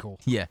 That's cool.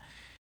 Yeah.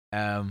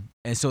 And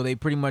so they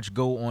pretty much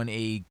go on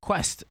a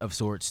quest of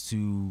sorts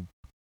to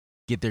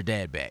get their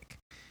dad back.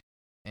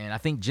 And I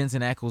think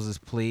Jensen Ackles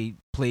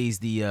plays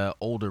the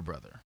older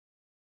brother.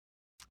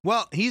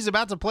 Well, he's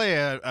about to play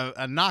a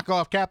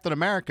knockoff Captain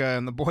America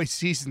in The Boys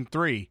season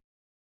 3.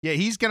 Yeah,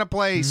 he's gonna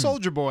play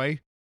Soldier Boy,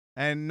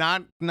 and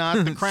not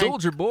the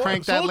Soldier Boy.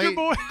 Crank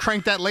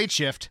that late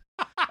shift.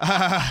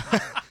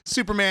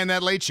 Superman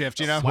that late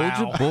shift, you know. Wow.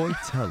 Soldier Boy,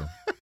 tell him.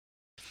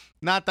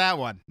 Not that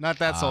one. Not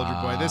that Soldier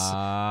Boy. This.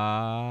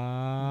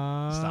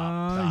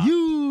 Stop.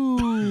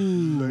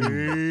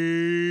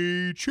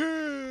 Late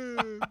shift.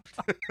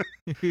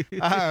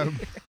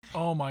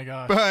 Oh my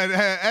gosh. But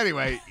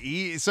anyway,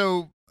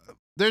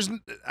 there's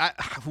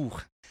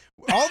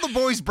all The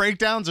Boys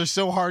breakdowns are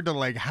so hard to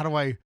like. How do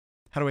I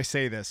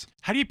say this?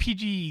 How do you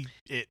PG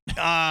it?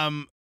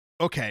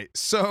 Okay,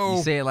 so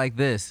You say it like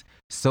this: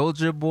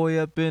 Soldier Boy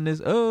up in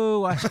his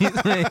watch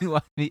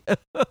me.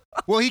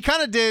 Well, he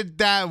kind of did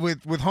that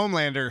with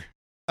Homelander.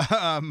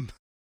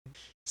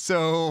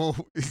 So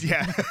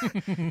yeah,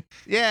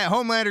 yeah.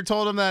 Homelander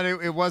told him that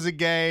it wasn't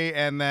gay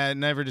and that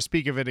never to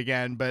speak of it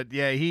again. But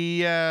yeah,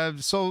 he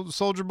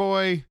Soldier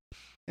Boy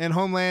and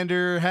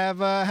Homelander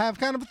have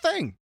kind of a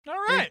thing. All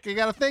right, they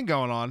got a thing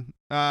going on.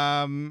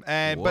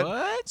 What?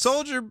 But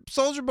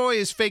Soldier Boy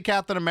is fake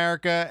Captain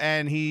America,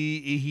 and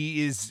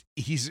he's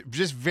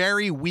just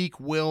very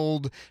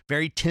weak-willed,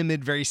 very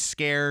timid, very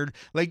scared.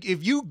 Like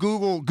if you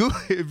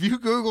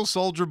Google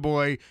Soldier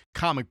Boy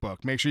comic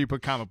book, make sure you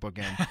put comic book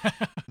in.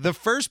 The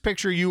first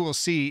picture you will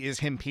see is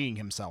him peeing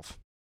himself.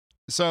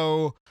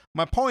 So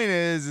my point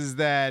is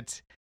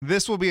that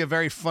this will be a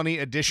very funny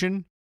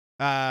addition.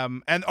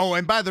 And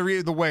by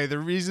the way, the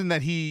reason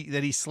that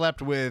he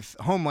slept with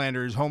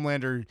Homelander is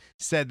Homelander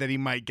said that he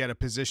might get a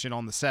position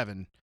on the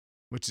 7,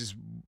 which is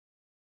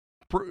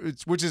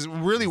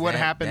really what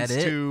happens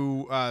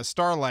to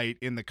Starlight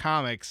in the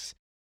comics.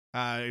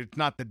 It's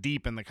not the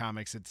Deep in the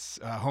comics; it's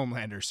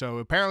Homelander. So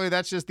apparently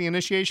that's just the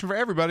initiation for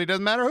everybody.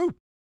 Doesn't matter who.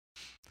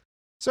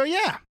 So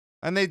yeah,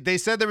 And they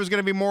said there was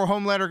going to be more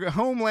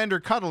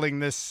Homelander cuddling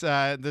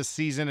this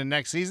season and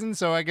next season,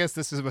 so I guess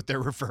this is what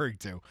they're referring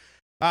to.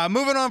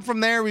 Moving on from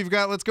there,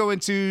 let's go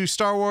into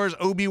Star Wars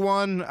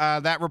Obi-Wan.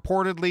 That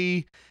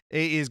reportedly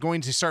is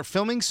going to start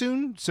filming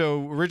soon.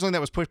 So originally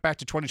that was pushed back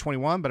to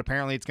 2021, but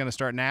apparently it's going to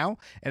start now.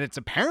 And it's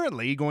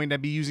apparently going to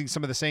be using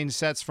some of the same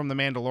sets from The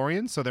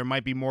Mandalorian. So there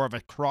might be more of a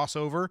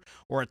crossover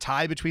or a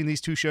tie between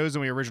these two shows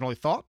than we originally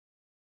thought.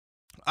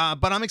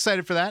 But I'm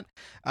excited for that.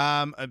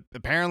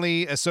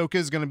 Apparently Ahsoka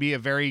is going to be a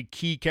very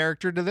key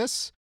character to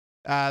this.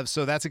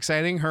 So that's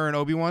exciting. Her and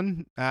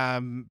Obi-Wan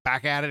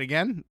back at it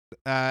again.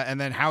 And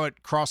then how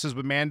it crosses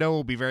with Mando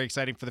will be very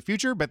exciting for the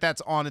future, but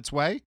that's on its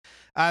way.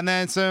 And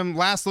then some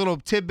last little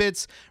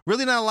tidbits.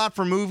 Really not a lot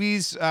for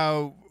movies.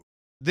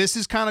 This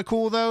is kind of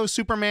cool, though.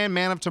 Superman,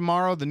 Man of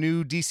Tomorrow, the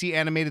new DC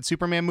animated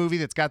Superman movie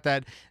that's got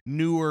that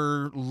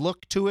newer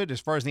look to it as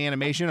far as the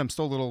animation. I'm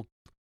still a little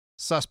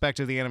suspect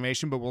of the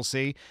animation, but we'll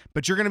see.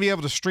 But you're going to be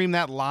able to stream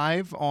that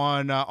live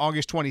on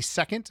August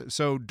 22nd.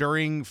 So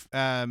during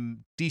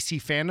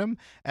DC Fandom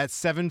at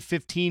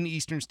 7:15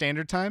 Eastern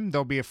Standard Time,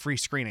 there'll be a free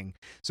screening.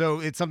 So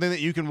it's something that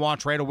you can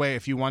watch right away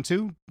if you want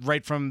to,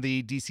 right from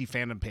the DC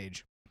Fandom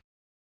page.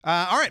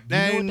 All right,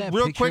 and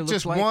real quick,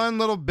 just one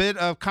little bit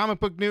of comic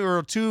book news,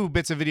 or 2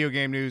 bits of video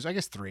game news. I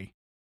guess 3.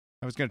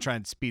 I was going to try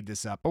and speed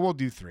this up, but we'll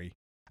do 3.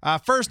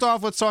 First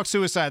off, let's talk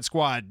Suicide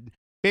Squad.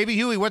 Baby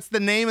Huey, what's the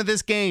name of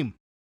this game?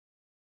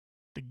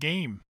 The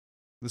game.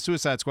 The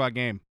Suicide Squad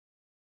game.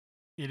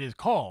 It is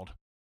called.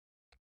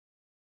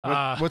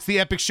 What's the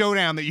epic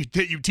showdown that you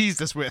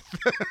teased us with?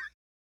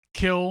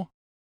 Kill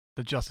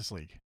the Justice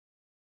League.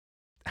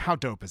 How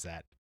dope is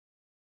that?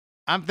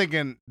 I'm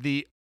thinking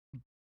the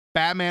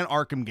Batman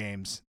Arkham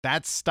games,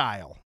 that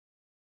style.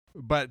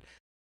 But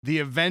the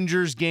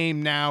Avengers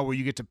game now where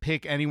you get to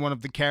pick any one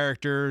of the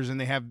characters and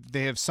they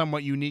have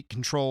somewhat unique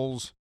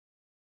controls.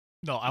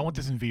 No, I want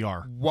this in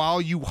VR. While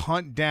you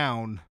hunt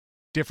down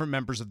different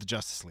members of the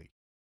Justice League.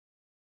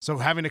 So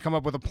having to come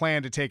up with a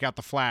plan to take out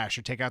the Flash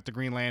or take out the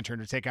Green Lantern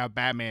or take out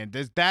Batman,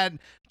 that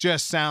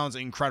just sounds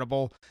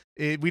incredible.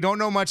 We don't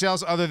know much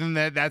else other than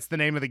that that's the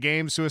name of the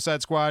game,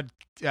 Suicide Squad,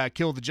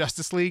 Kill the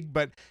Justice League.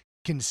 But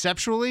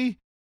conceptually,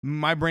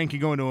 my brain can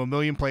go into a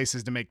million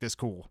places to make this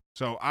cool.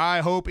 So I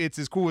hope it's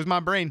as cool as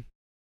my brain.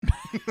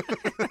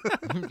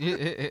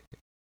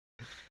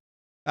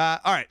 All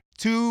right.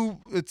 Two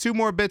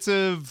more bits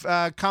of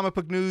comic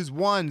book news.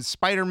 One,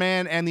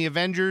 Spider-Man and the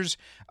Avengers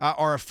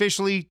are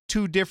officially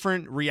 2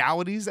 different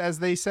realities, as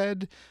they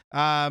said.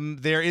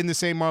 They're in the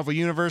same Marvel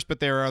universe,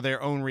 but they are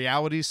their own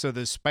realities. So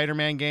the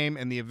Spider-Man game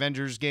and the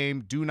Avengers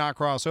game do not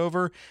cross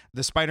over.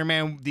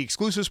 The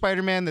exclusive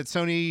Spider-Man that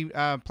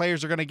Sony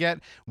players are going to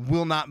get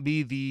will not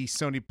be the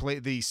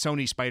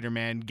Sony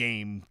Spider-Man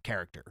game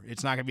character.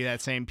 It's not going to be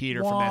that same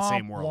Peter from that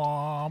same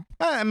world.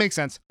 That makes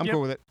sense. I'm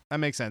cool with it. That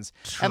makes sense.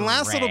 Trash. And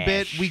last little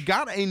bit, we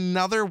got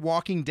another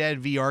Walking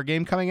Dead VR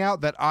game coming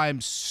out that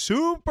I'm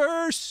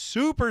super,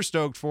 super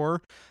stoked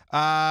for.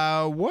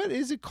 What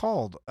is it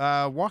called?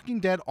 Walking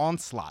Dead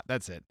Onslaught.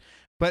 That's it.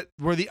 But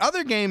where the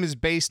other game is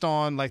based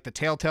on like the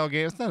Telltale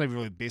games, it's not even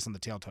really based on the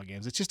Telltale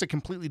games. It's just a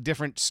completely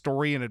different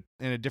story in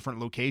a different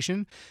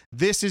location.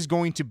 This is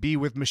going to be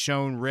with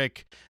Michonne,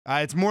 Rick.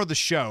 It's more the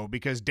show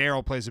because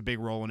Daryl plays a big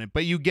role in it.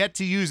 But you get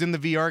to use in the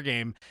VR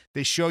game.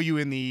 They show you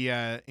in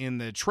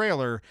the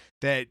trailer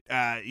that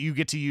you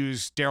get to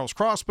use Daryl's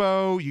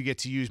crossbow. You get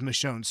to use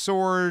Michonne's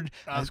sword.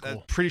 That's cool.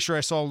 I'm pretty sure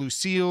I saw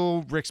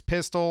Lucille, Rick's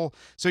pistol.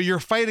 So you're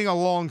fighting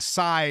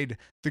alongside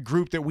the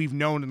group that we've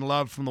known and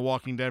loved from The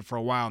Walking Dead for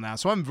a while now.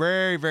 So I'm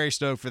very, very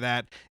stoked for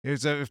that.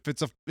 If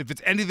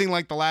it's anything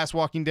like the last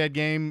Walking Dead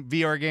game,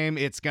 VR game,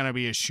 it's gonna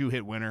be a shoe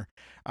hit winner.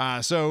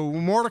 So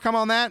more to come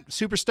on that.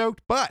 Super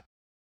stoked. But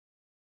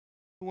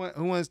who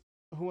wants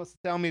to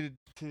tell me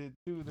to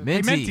do the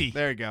Minty.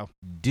 There you go.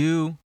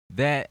 Do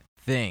that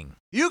thing.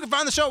 You can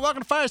find the show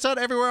Welcome to Fireside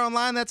everywhere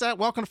online. That's at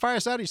Welcome to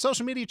Fireside, your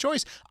social media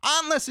choice,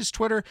 unless it's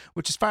Twitter,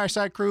 which is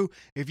Fireside Crew.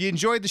 If you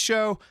enjoyed the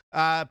show,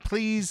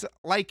 please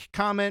like,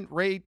 comment,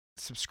 rate,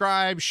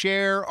 subscribe,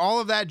 share,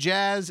 all of that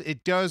jazz.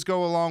 It does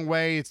go a long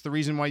way. It's the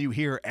reason why you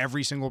hear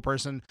every single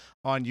person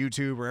on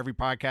YouTube or every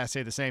podcast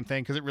say the same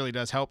thing, because it really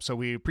does help. So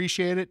we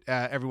appreciate it.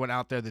 Everyone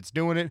out there that's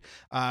doing it.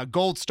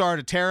 Gold star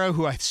to Tara,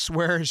 who I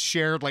swear has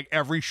shared like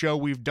every show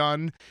we've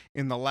done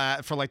in the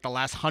last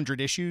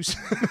 100 issues.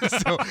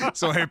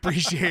 so I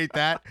appreciate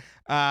that.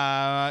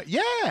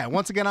 Yeah.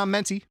 Once again, I'm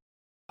Menti.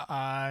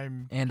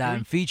 I'm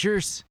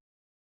Features.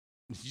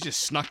 You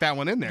just snuck that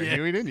one in there,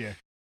 Huey, didn't you?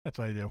 That's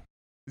what I do.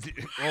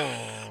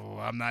 Oh,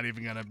 I'm not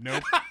even gonna.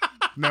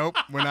 Nope.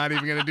 We're not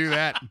even gonna do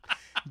that.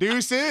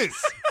 Deuces.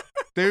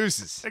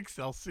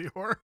 Excelsior.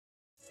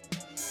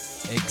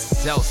 Just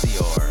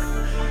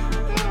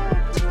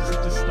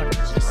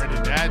right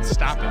in. Dad,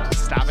 stop it.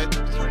 Stop it.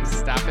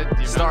 Stop it.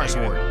 You're Star not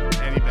Sword.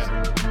 Any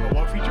better.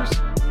 What features?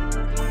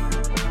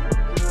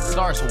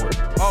 Star Sword.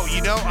 Oh,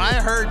 I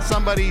heard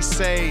somebody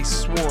say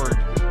sword.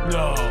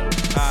 No.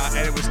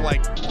 And it was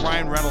like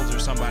Ryan Reynolds or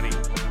somebody.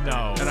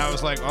 No. And I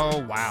was like, oh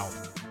wow.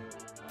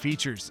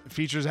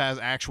 Features has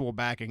actual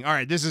backing. All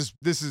right, this is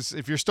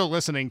if you're still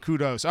listening,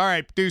 kudos. All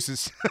right,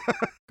 deuces.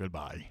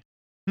 Goodbye.